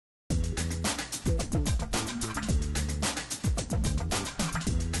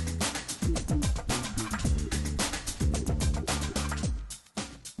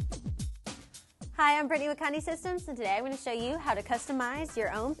Hi, I'm Brittany with Condé Systems, and today I'm going to show you how to customize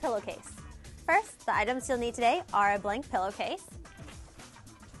your own pillowcase. First, the items you'll need today are a blank pillowcase,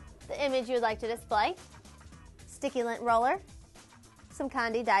 the image you would like to display, sticky lint roller, some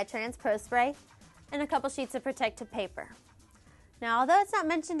Condé DyeTrans Pro Spray, and a couple sheets of protective paper. Now, although it's not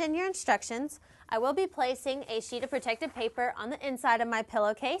mentioned in your instructions, I will be placing a sheet of protective paper on the inside of my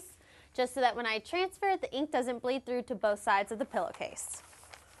pillowcase, just so that when I transfer, the ink doesn't bleed through to both sides of the pillowcase.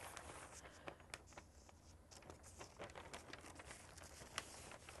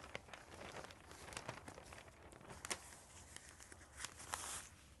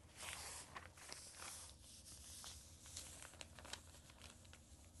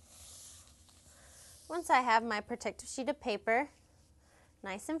 Once I have my protective sheet of paper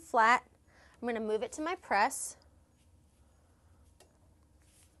nice and flat, I'm going to move it to my press.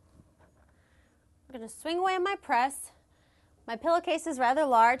 I'm going to swing away on my press. My pillowcase is rather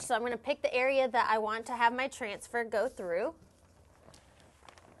large, so I'm going to pick the area that I want to have my transfer go through.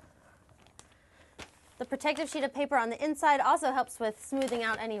 The protective sheet of paper on the inside also helps with smoothing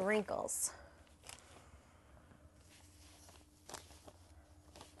out any wrinkles.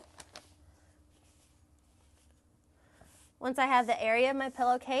 Once I have the area of my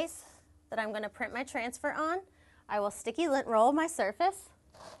pillowcase that I'm going to print my transfer on, I will sticky lint roll my surface.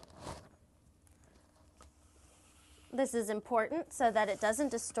 This is important so that it doesn't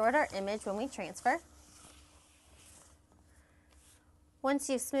distort our image when we transfer. Once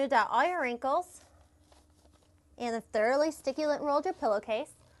you've smoothed out all your wrinkles and have thoroughly sticky lint rolled your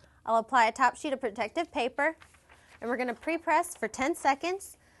pillowcase, I'll apply a top sheet of protective paper, and we're going to pre-press for 10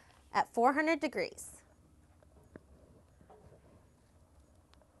 seconds at 400 degrees.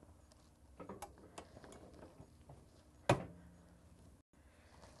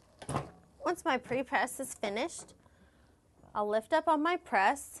 Once my pre-press is finished, I'll lift up on my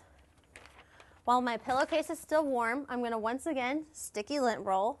press. While my pillowcase is still warm, I'm going to once again sticky lint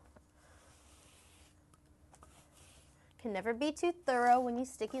roll. Can never be too thorough when you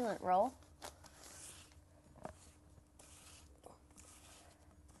sticky lint roll.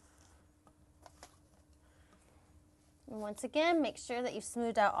 And once again, make sure that you've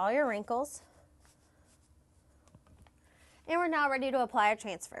smoothed out all your wrinkles. And we're now ready to apply our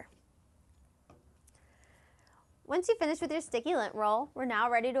transfer. Once you finish with your sticky lint roll, we're now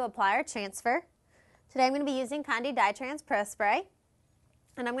ready to apply our transfer. Today I'm going to be using Condé DyeTrans Pro Spray,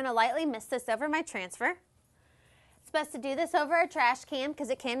 and I'm going to lightly mist this over my transfer. It's best to do this over a trash can because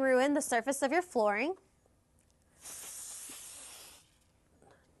it can ruin the surface of your flooring.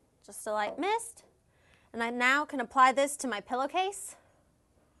 Just a light mist, and I now can apply this to my pillowcase.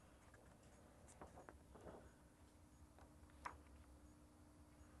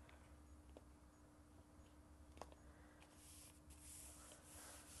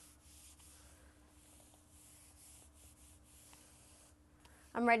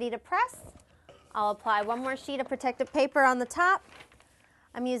 I'm ready to press. I'll apply one more sheet of protective paper on the top.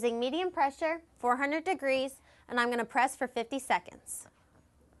 I'm using medium pressure, 400 degrees, and I'm going to press for 50 seconds.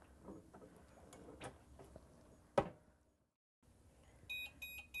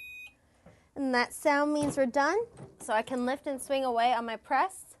 And that sound means we're done, so I can lift and swing away on my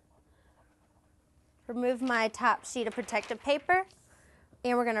press. Remove my top sheet of protective paper,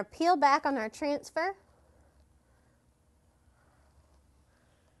 and we're going to peel back on our transfer.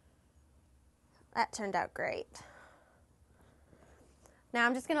 That turned out great. Now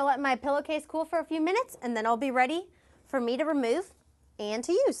I'm just going to let my pillowcase cool for a few minutes, and then it'll be ready for me to remove and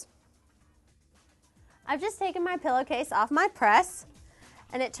to use. I've just taken my pillowcase off my press,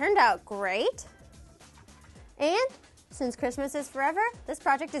 and it turned out great. And since Christmas is forever, this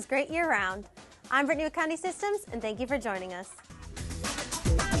project is great year-round. I'm Brittany with Condé Systems, and thank you for joining us.